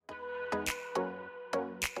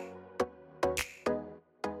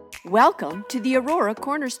Welcome to the Aurora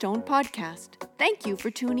Cornerstone Podcast. Thank you for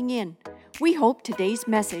tuning in. We hope today's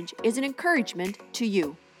message is an encouragement to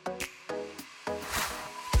you.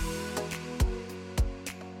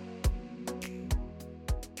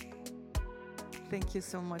 Thank you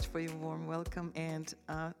so much for your warm welcome. And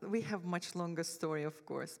we have much longer story, of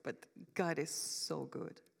course, but God is so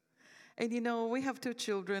good. And you know, we have two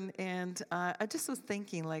children, and I just was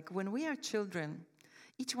thinking, like, when we are children,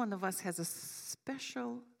 each one of us has a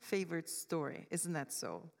special favorite story, isn't that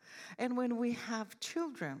so? And when we have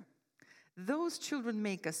children, those children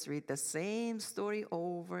make us read the same story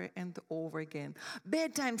over and over again.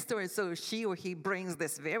 Bedtime story, so she or he brings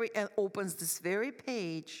this and opens this very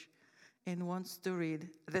page and wants to read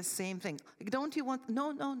the same thing. Like, don't you want,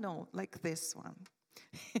 no, like this one.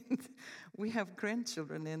 And we have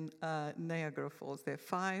grandchildren in Niagara Falls. They're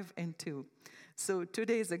 5 and 2. So 2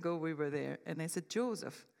 days ago we were there, and I said,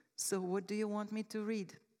 Joseph, so what do you want me to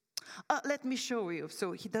read? Let me show you.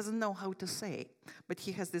 So he doesn't know how to say, but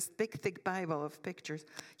he has this big, thick Bible of pictures.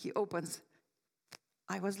 He opens.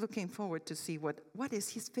 I was looking forward to see what is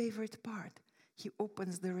his favorite part. He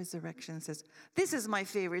opens the resurrection and says, this is my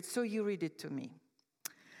favorite, so you read it to me.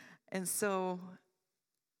 And so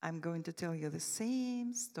I'm going to tell you the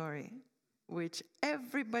same story, which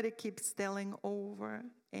everybody keeps telling over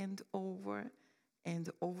and over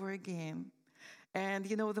and over again. And,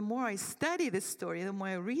 you know, the more I study this story, the more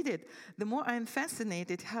I read it, the more I'm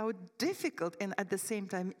fascinated how difficult and at the same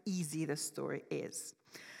time easy the story is.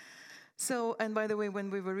 So, and by the way,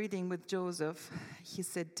 when we were reading with Joseph, he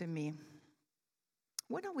said to me,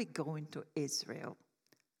 when are we going to Israel?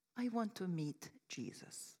 I want to meet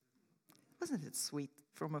Jesus. Wasn't it sweet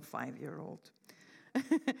from a 5-year-old?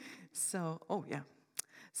 So, oh yeah.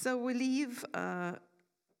 So we leave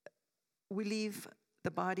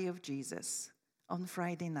the body of Jesus on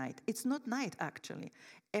Friday night. It's not night, actually.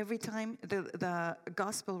 Every time the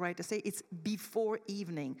gospel writers say it's before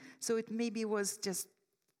evening. So it maybe was just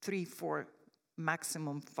 3, 4,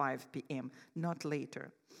 maximum 5 p.m., not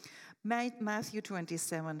later. Matthew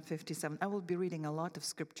 27:57. I will be reading a lot of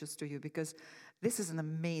scriptures to you because this is an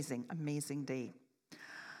amazing, amazing day.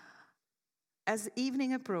 As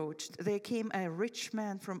evening approached, there came a rich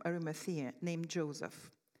man from Arimathea named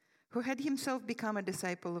Joseph, who had himself become a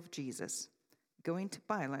disciple of Jesus. Going to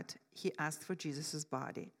Pilate, he asked for Jesus'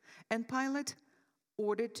 body, and Pilate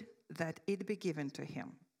ordered that it be given to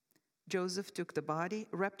him. Joseph took the body,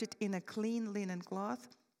 wrapped it in a clean linen cloth,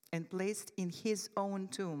 and placed in his own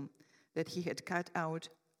tomb that he had cut out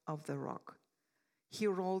of the rock. He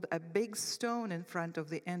rolled a big stone in front of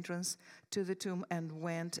the entrance to the tomb and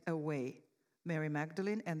went away. Mary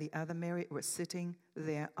Magdalene and the other Mary were sitting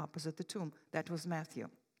there opposite the tomb. That was Matthew.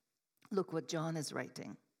 Look what John is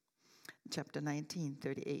writing. Chapter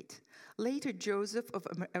 19:38. Later, Joseph of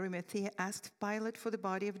Arimathea asked Pilate for the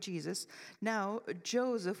body of Jesus. Now,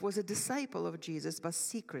 Joseph was a disciple of Jesus, but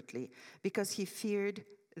secretly, because he feared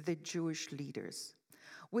the Jewish leaders.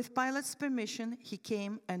 With Pilate's permission, he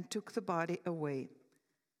came and took the body away.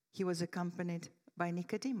 He was accompanied by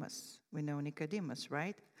Nicodemus. We know Nicodemus,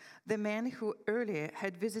 right? The man who earlier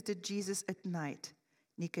had visited Jesus at night.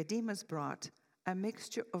 Nicodemus brought a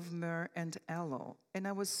mixture of myrrh and aloe. And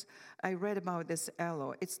I read about this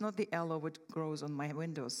aloe. It's not the aloe which grows on my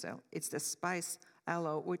windowsill. It's the spice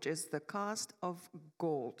aloe, which is the cost of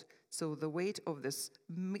gold. So the weight of this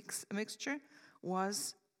mixture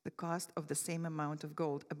was the cost of the same amount of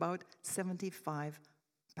gold, about 75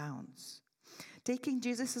 pounds. Taking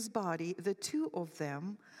Jesus' body, the two of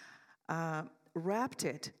them wrapped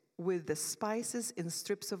it with the spices in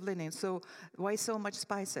strips of linen. So why so much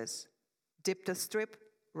spices? Dip the strip,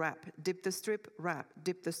 wrap. Dip the strip, wrap.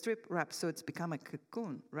 Dip the strip, wrap. So it's become a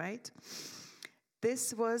cocoon, right?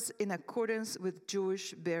 This was in accordance with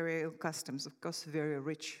Jewish burial customs, of course, very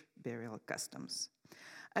rich burial customs.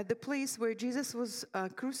 At the place where Jesus was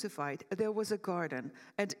crucified, there was a garden,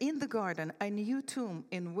 and in the garden, a new tomb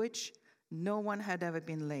in which no one had ever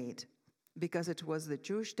been laid, because it was the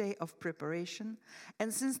Jewish day of preparation,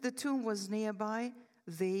 and since the tomb was nearby,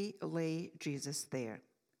 they lay Jesus there.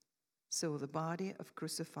 So the body of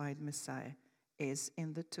crucified Messiah is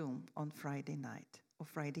in the tomb on Friday night or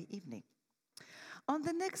Friday evening. On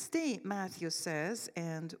the next day, Matthew says,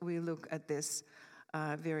 and we look at this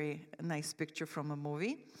very nice picture from a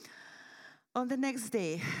movie. On the next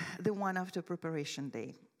day, the one after preparation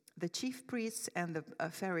day, the chief priests and the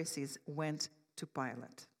Pharisees went to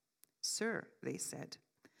Pilate. Sir, they said,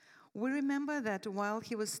 we remember that while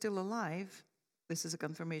he was still alive, this is a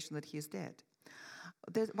confirmation that he is dead,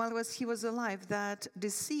 that while he was alive, that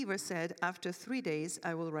deceiver said, after 3 days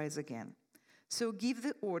I will rise again. So give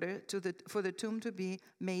the order for the tomb to be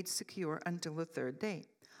made secure until the third day.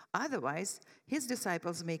 Otherwise, his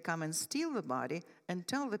disciples may come and steal the body and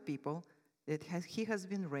tell the people that he has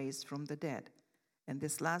been raised from the dead. And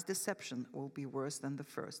this last deception will be worse than the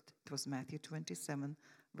first. It was Matthew 27,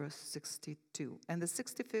 verse 62. And the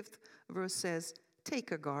 65th verse says,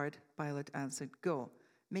 take a guard, Pilate answered, go,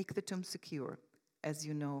 make the tomb secure, as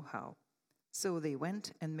you know how. So they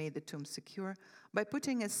went and made the tomb secure by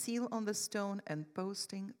putting a seal on the stone and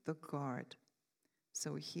posting the guard.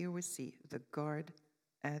 So here we see the guard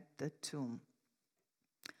at the tomb.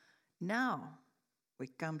 Now we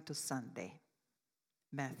come to Sunday.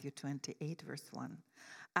 Matthew 28, verse 1.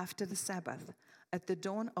 After the Sabbath, at the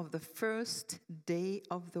dawn of the first day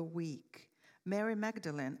of the week, Mary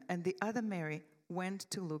Magdalene and the other Mary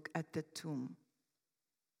went to look at the tomb.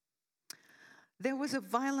 There was a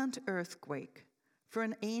violent earthquake, for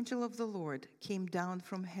an angel of the Lord came down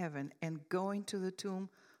from heaven and, going to the tomb,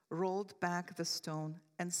 rolled back the stone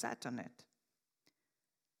and sat on it.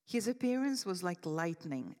 His appearance was like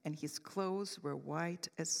lightning, and his clothes were white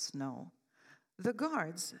as snow. The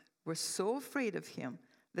guards were so afraid of him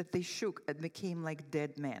that they shook and became like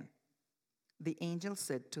dead men. The angel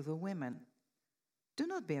said to the women, do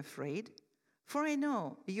not be afraid, for I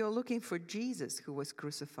know you are looking for Jesus who was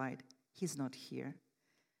crucified. He's not here.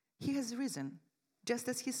 He has risen, just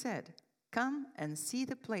as he said. Come and see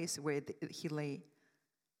the place where he lay.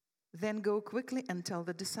 Then go quickly and tell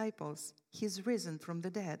the disciples, he's risen from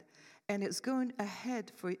the dead, and is going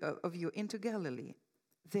ahead of you into Galilee.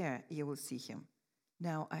 There you will see him.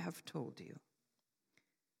 Now I have told you.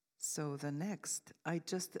 So the next, I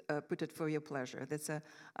just put it for your pleasure. That's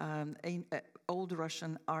an old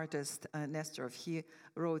Russian artist, Nestorov. He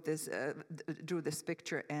wrote this, drew this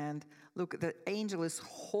picture, and look, the angel is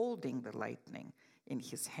holding the lightning in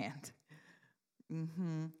his hand.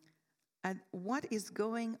 Mm-hmm. And what is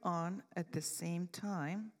going on at the same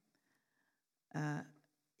time?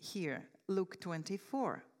 Here, Luke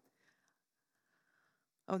 24.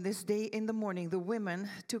 On this day in the morning, the women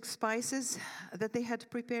took spices that they had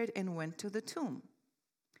prepared and went to the tomb.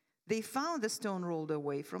 They found the stone rolled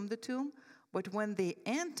away from the tomb, but when they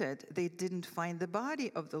entered, they didn't find the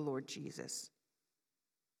body of the Lord Jesus.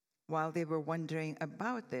 While they were wondering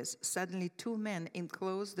about this, suddenly two men in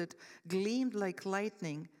clothes that gleamed like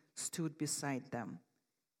lightning stood beside them.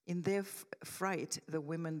 In their fright, the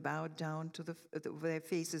women bowed down their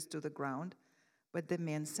faces to the ground, but the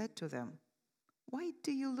men said to them, why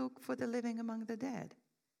do you look for the living among the dead?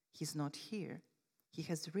 He's not here. He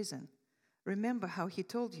has risen. Remember how he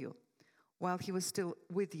told you while he was still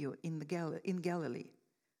with you in Galilee.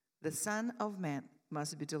 The Son of Man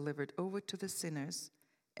must be delivered over to the sinners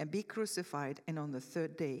and be crucified, and on the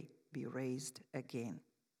third day be raised again.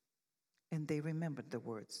 And they remembered the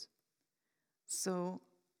words. So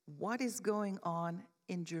what is going on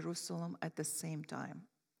in Jerusalem at the same time?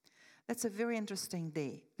 That's a very interesting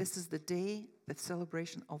day. This is the day, the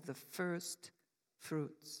celebration of the first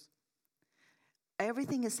fruits.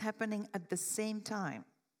 Everything is happening at the same time.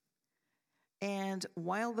 And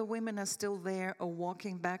while the women are still there or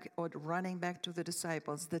walking back or running back to the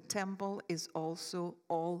disciples, the temple is also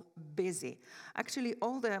all busy. Actually,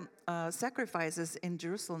 all the sacrifices in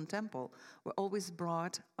Jerusalem temple were always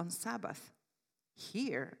brought on Sabbath.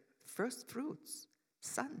 Here, first fruits,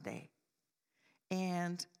 Sunday.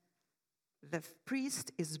 And the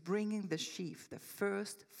priest is bringing the sheaf, the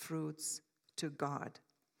first fruits, to God.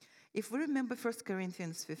 If we remember 1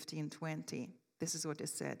 Corinthians 15:20, this is what it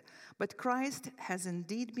said. But Christ has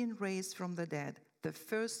indeed been raised from the dead, the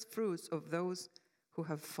first fruits of those who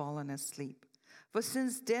have fallen asleep. For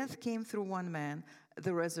since death came through one man,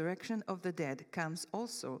 the resurrection of the dead comes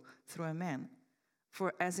also through a man.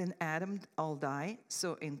 For as in Adam all die,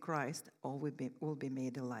 so in Christ all will be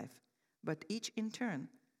made alive. But each in turn,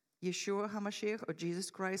 Yeshua HaMashiach, or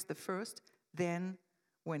Jesus Christ the first, then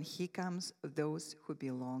when he comes, those who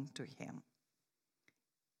belong to him.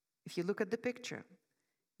 If you look at the picture,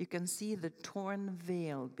 you can see the torn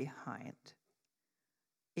veil behind.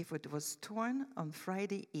 If it was torn on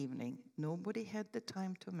Friday evening, nobody had the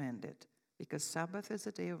time to mend it because Sabbath is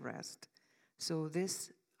a day of rest. So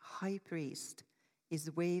this high priest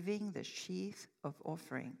is waving the sheath of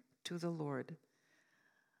offering to the Lord.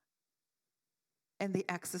 And the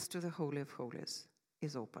access to the Holy of Holies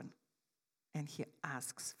is open. And he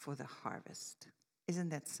asks for the harvest. Isn't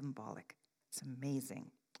that symbolic? It's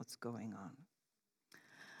amazing what's going on.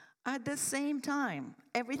 At the same time,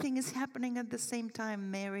 everything is happening at the same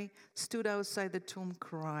time. Mary stood outside the tomb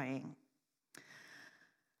crying.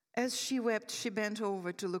 As she wept, she bent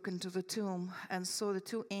over to look into the tomb and saw the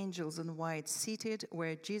two angels in white seated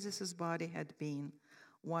where Jesus' body had been,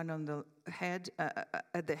 one on the head,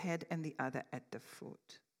 at the head and the other at the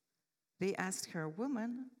foot. They asked her,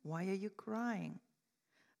 "Woman, why are you crying?"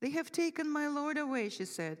 "They have taken my Lord away," she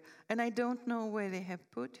said, "and I don't know where they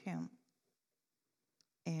have put him."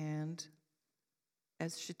 And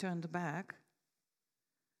as she turned back,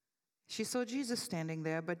 she saw Jesus standing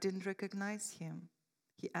there but didn't recognize him.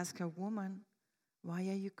 He asked her, "Woman, why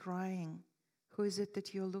are you crying? Who is it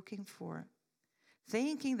that you're looking for?"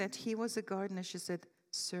 Thinking that he was a gardener, she said,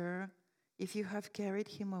 "Sir, if you have carried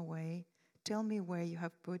him away, tell me where you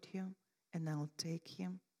have put him, and I'll take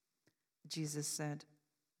him." Jesus said,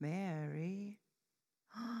 "Mary."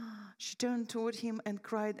 She turned toward him and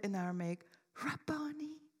cried in Aramaic,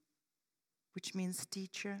 "Rabboni," which means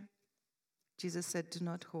teacher. Jesus said, "Do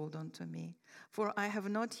not hold on to me, for I have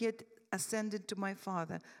not yet ascended to my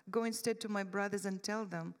Father. Go instead to my brothers and tell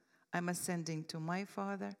them, I'm ascending to my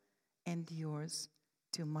Father and yours,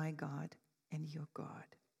 to my God and your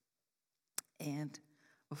God." And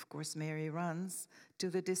of course, Mary runs to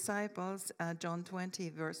the disciples. John 20,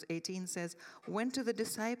 verse 18 says, went to the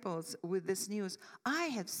disciples with this news, "I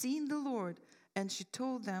have seen the Lord." And she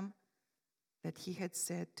told them that he had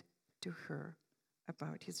said to her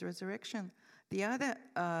about his resurrection. The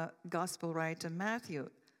other gospel writer, Matthew,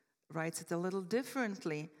 writes it a little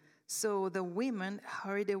differently. So the women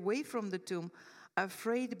hurried away from the tomb,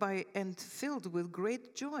 afraid by and filled with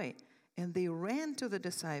great joy. And they ran to the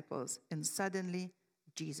disciples, and suddenly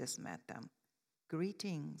Jesus met them.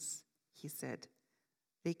 "Greetings," he said.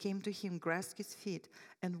 They came to him, grasped his feet,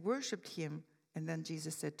 and worshipped him. And then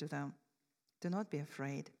Jesus said to them, "Do not be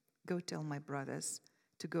afraid. Go tell my brothers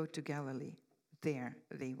to go to Galilee. There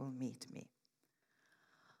they will meet me."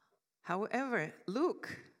 However,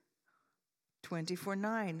 Luke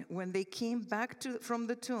 24:9, when they came back from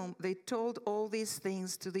the tomb, they told all these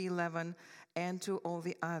things to the 11 and to all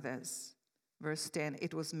the others. Verse 10,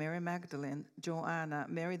 it was Mary Magdalene, Joanna,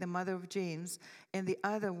 Mary the mother of James, and the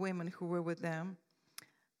other women who were with them,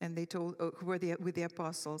 and they told who were with the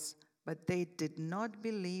apostles, but they did not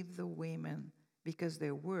believe the women because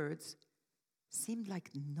their words seemed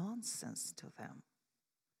like nonsense to them.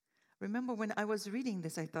 Remember when I was reading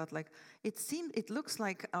this, I thought it looks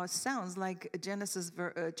like, sounds like Genesis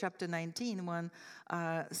chapter 19 when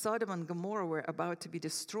Sodom and Gomorrah were about to be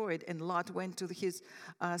destroyed, and Lot went to his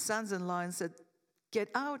sons-in-law and said, "Get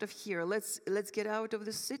out of here, let's get out of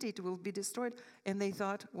the city, it will be destroyed." And they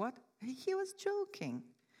thought, what? He was joking.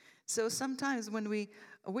 So sometimes when we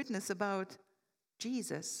witness about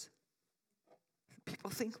Jesus, people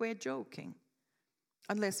think we're joking,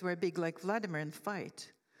 unless we're big like Vladimir and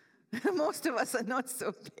fight. Most of us are not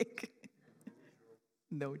so big.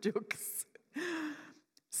 No jokes.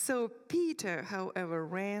 So Peter, however,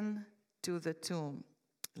 ran to the tomb.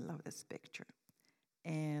 I love this picture.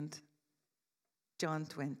 And John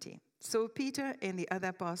 20. So Peter and the other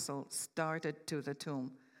apostle started to the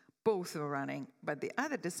tomb. Both were running, but the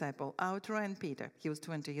other disciple outran Peter. He was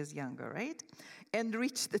 20 years younger, right? And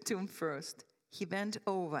reached the tomb first. He bent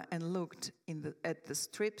over and looked at the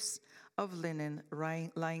strips of linen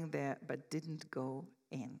lying there, but didn't go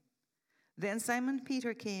in. Then Simon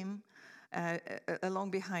Peter came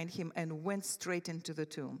along behind him and went straight into the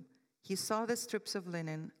tomb. He saw the strips of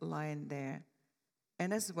linen lying there,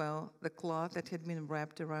 and as well the cloth that had been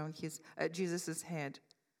wrapped around Jesus' head.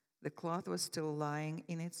 The cloth was still lying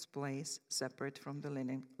in its place, separate from the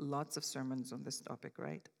linen. Lots of sermons on this topic,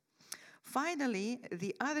 right? Finally,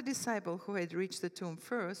 the other disciple who had reached the tomb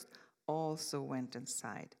first also went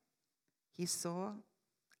inside. He saw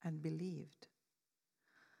and believed.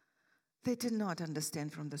 They did not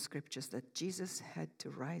understand from the scriptures that Jesus had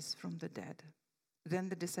to rise from the dead. Then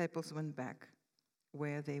the disciples went back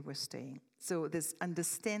where they were staying. So this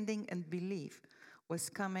understanding and belief was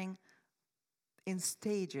coming in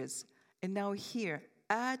stages. And now here,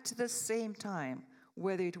 at the same time,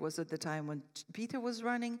 whether it was at the time when Peter was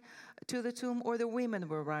running to the tomb or the women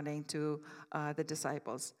were running to the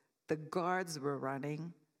disciples, the guards were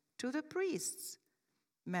running to the priests.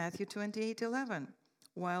 Matthew 28:11.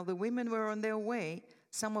 While the women were on their way,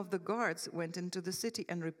 some of the guards went into the city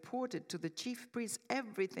and reported to the chief priests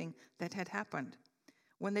everything that had happened.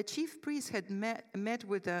 When the chief priests had met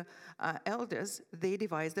with the elders, they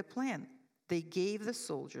devised a plan. They gave the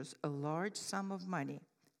soldiers a large sum of money,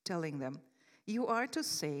 telling them, "You are to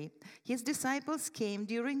say, his disciples came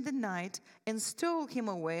during the night and stole him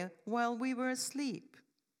away while we were asleep.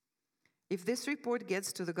 If this report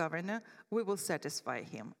gets to the governor, we will satisfy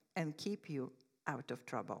him and keep you out of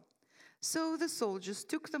trouble." So the soldiers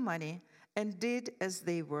took the money and did as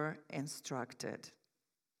they were instructed.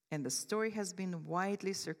 And the story has been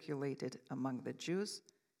widely circulated among the Jews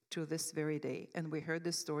to this very day. And we heard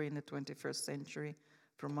this story in the 21st century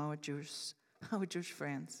from our Jewish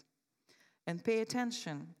friends. And pay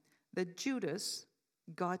attention that Judas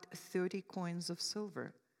got 30 coins of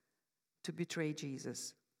silver to betray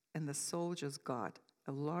Jesus, and the soldiers got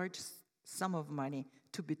a large sum of money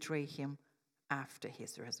to betray him after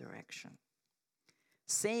his resurrection.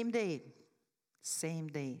 Same day.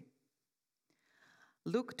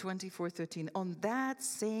 Luke 24:13. On that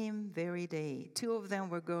same very day, two of them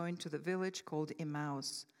were going to the village called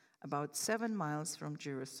Emmaus, about 7 miles from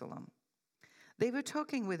Jerusalem. They were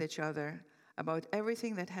talking with each other about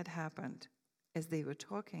everything that had happened. As they were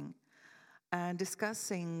talking and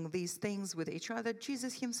discussing these things with each other,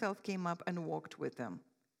 Jesus himself came up and walked with them,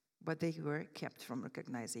 but they were kept from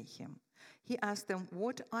recognizing him. He asked them,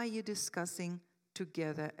 "What are you discussing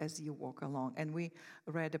together as you walk along?" And we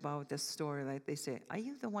read about the story, like they say, "Are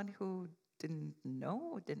you the one who didn't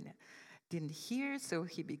know, didn't hear?" So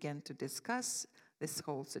he began to discuss this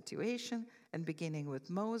whole situation, and beginning with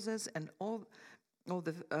Moses and all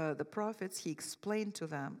the prophets, he explained to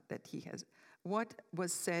them that he has what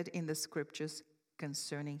was said in the scriptures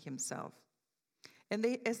concerning himself. And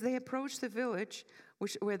as they approached the village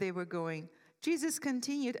where they were going, Jesus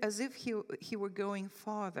continued as if he were going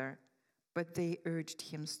farther, but they urged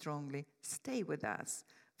him strongly, "Stay with us,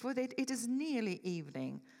 for that it is nearly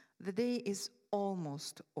evening. The day is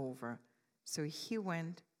almost over." So he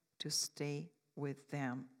went to stay with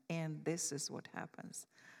them, and this is what happens.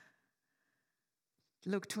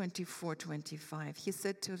 Luke 24:25. He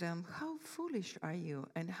said to them, "How foolish are you,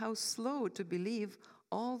 and how slow to believe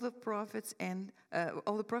all the prophets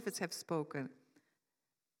have spoken.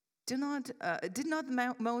 Did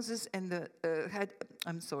not Moses and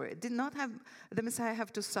did not have the Messiah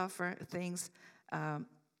have to suffer things and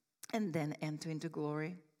then enter into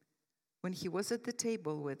glory? When he was at the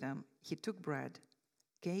table with them, he took bread,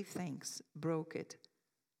 gave thanks, broke it,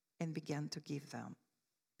 and began to give them.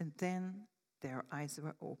 And then their eyes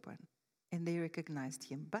were open, and they recognized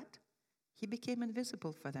him, but he became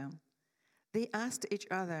invisible for them. They asked each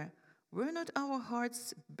other, 'Were not our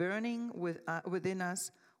hearts burning within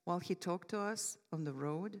us while he talked to us on the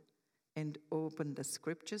road and opened the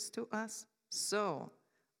scriptures to us?' So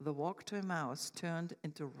the walk to Emmaus turned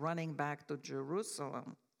into running back to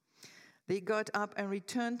Jerusalem. They got up and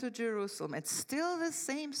returned to Jerusalem. It's still the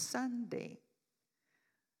same Sunday.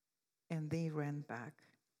 And they ran back.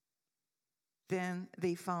 Then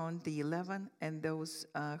they found the 11 and those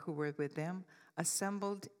who were with them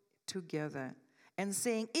assembled together and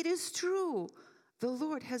saying, 'It is true, the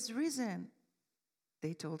Lord has risen.'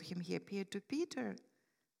 They told him he appeared to Peter.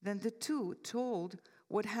 Then the two told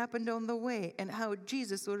what happened on the way and how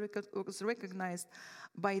Jesus was recognized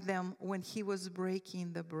by them when he was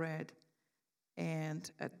breaking the bread. And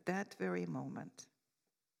at that very moment,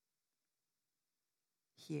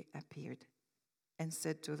 he appeared and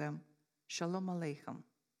said to them, 'Shalom Aleichem,'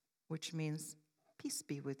 which means, 'Peace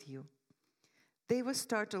be with you.' They were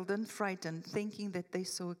startled and frightened, thinking that they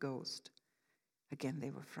saw a ghost. Again,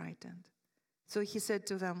 they were frightened. So he said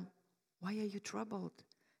to them, 'Why are you troubled?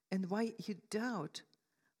 And why you doubt?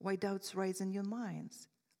 Why doubts rise in your minds?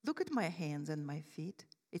 Look at my hands and my feet.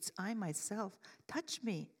 It's I myself. Touch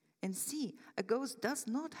me and see. A ghost does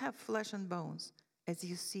not have flesh and bones, as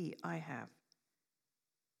you see I have.'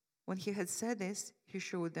 When he had said this, he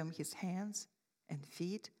showed them his hands and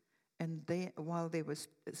feet, and they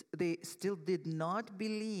still did not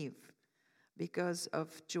believe because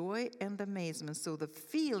of joy and amazement. So the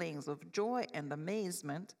feelings of joy and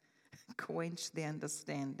amazement quenched the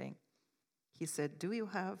understanding. He said, 'Do you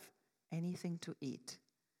have anything to eat?'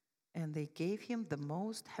 And they gave him the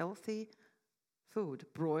most healthy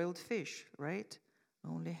food, broiled fish, right?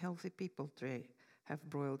 Only healthy people have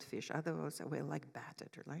broiled fish. Otherwise, we're like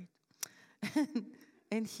battered, right?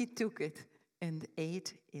 And he took it and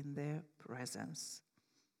ate in their presence.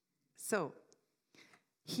 So,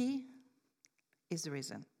 he is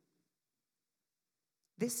risen.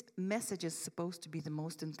 This message is supposed to be the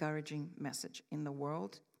most encouraging message in the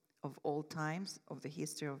world of all times, of the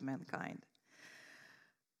history of mankind.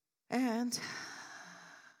 And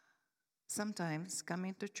sometimes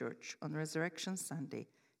coming to church on Resurrection Sunday,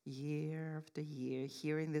 year after year,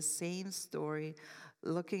 hearing the same story,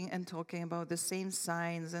 looking and talking about the same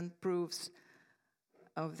signs and proofs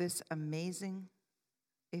of this amazing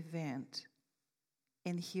event,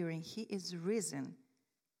 and hearing he is risen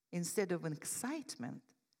instead of an excitement,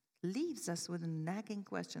 leaves us with a nagging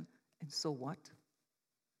question, and so what?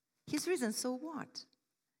 He's risen, so what?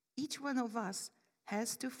 Each one of us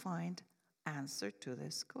has to find answer to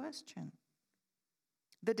this question.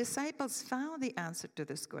 The disciples found the answer to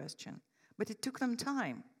this question, but it took them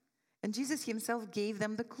time. And Jesus himself gave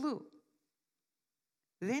them the clue.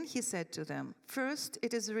 Then he said to them, "First,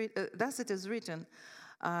 thus it is written,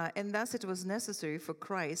 and thus it was necessary for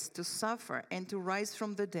Christ to suffer and to rise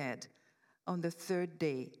from the dead on the third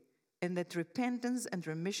day, and that repentance and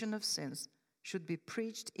remission of sins should be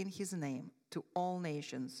preached in his name to all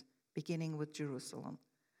nations, beginning with Jerusalem.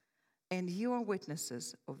 And you are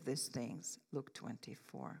witnesses of these things." Luke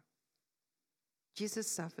 24.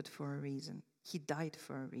 Jesus suffered for a reason. He died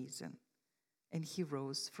for a reason. And he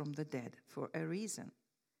rose from the dead for a reason.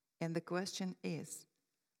 And the question is,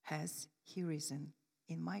 has he risen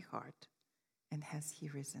in my heart? And has he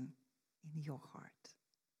risen in your heart?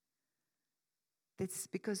 That's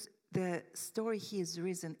because the story he is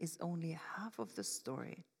risen is only half of the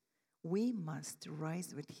story. We must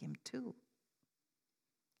rise with him too.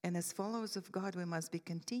 And as followers of God, we must be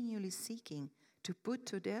continually seeking to put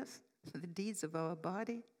to death the deeds of our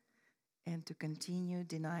body and to continue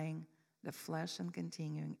denying the flesh and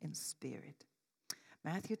continuing in spirit.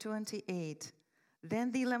 Matthew 28.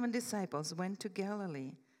 Then the 11 disciples went to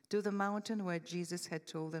Galilee, to the mountain where Jesus had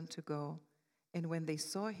told them to go. And when they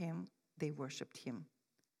saw him, they worshipped him.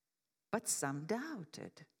 But some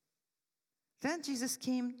doubted. Then Jesus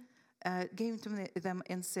came to them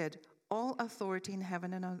and said, "All authority in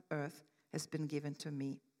heaven and on earth has been given to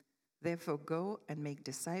me. Therefore go and make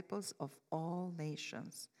disciples of all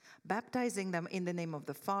nations, baptizing them in the name of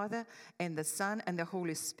the Father and the Son and the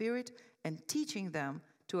Holy Spirit, and teaching them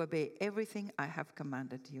to obey everything I have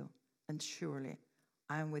commanded you. And surely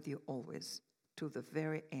I am with you always, to the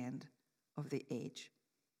very end of the age."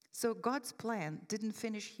 So God's plan didn't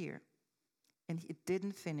finish here, and it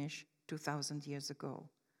didn't finish 2,000 years ago.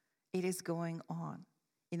 It is going on.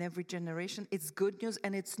 In every generation, it's good news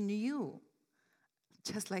and it's new.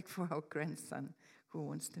 Just like for our grandson who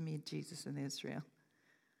wants to meet Jesus in Israel.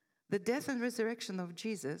 The death and resurrection of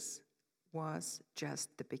Jesus was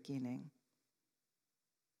just the beginning.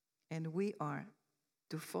 And we are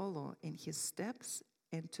to follow in his steps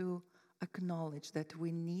and to acknowledge that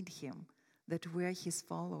we need him, that we're his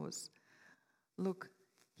followers. Look,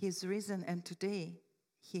 he's risen, and today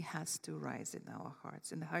he has to rise in our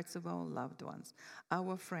hearts, in the hearts of our loved ones,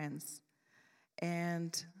 our friends.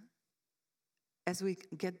 And as we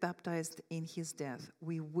get baptized in his death,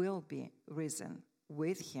 we will be risen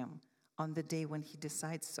with him on the day when he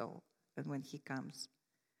decides so and when he comes.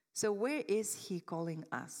 So where is he calling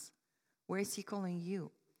us? Where is he calling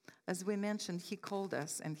you? As we mentioned, he called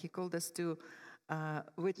us, and he called us to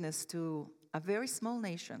witness to a very small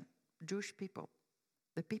nation, Jewish people,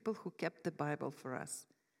 the people who kept the Bible for us,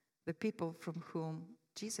 the people from whom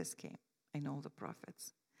Jesus came and all the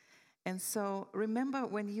prophets. And so remember,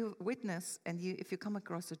 when you witness and if you come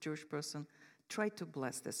across a Jewish person, try to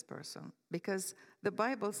bless this person. Because the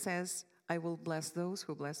Bible says, "I will bless those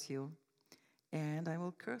who bless you, and I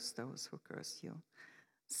will curse those who curse you."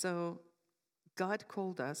 So God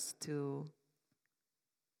called us to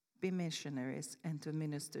be missionaries and to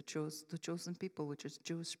minister to chosen people, which is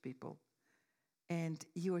Jewish people. And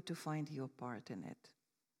you are to find your part in it.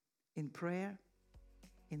 In prayer,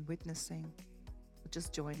 in witnessing,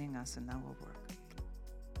 just joining us in our work.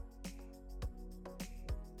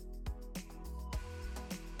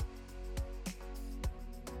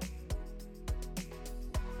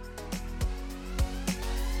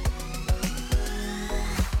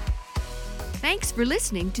 Thanks for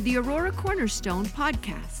listening to the Aurora Cornerstone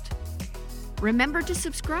podcast. Remember to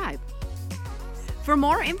subscribe. For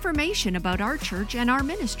more information about our church and our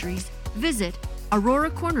ministries, visit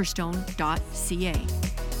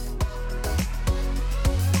auroracornerstone.ca.